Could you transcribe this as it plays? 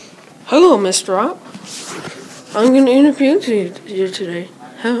Hello, Mr. Ropp. I'm going to introduce you today.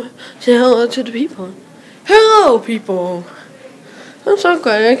 Say hello to the people. Hello, people. I'm so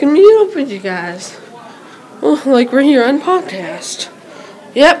glad I can meet up with you guys. Well, like we're here on podcast.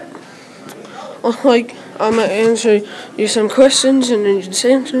 Yep. Well, like I'm going to answer you some questions and then you just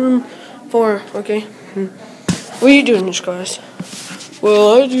answer them okay? What are you doing in this class?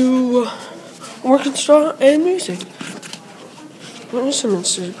 Well, I do orchestra and music. What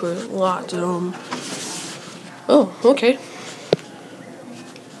instruments do you play? Lots of them. Oh, okay.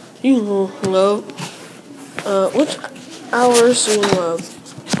 You love, which hours do you love?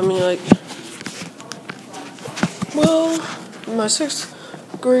 Well, my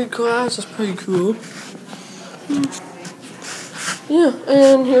 6th grade class is pretty cool. Yeah,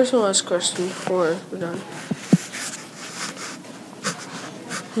 and here's the last question before we're done.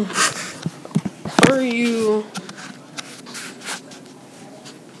 Are you,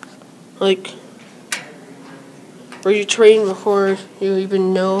 were you trained before you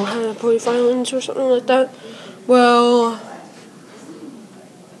even know how to play violins or something like that? Well,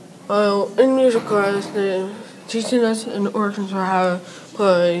 in music class, they're teaching us in orchestra how to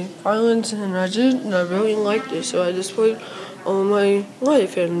play violins, and I did, and I really liked it, so I just played all my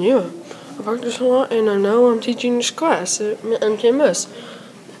life, and yeah, I practiced a lot, and now I'm teaching this class at MTMS.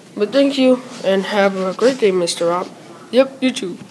 But thank you, and have a great day, Mr. Ropp. Yep, you too.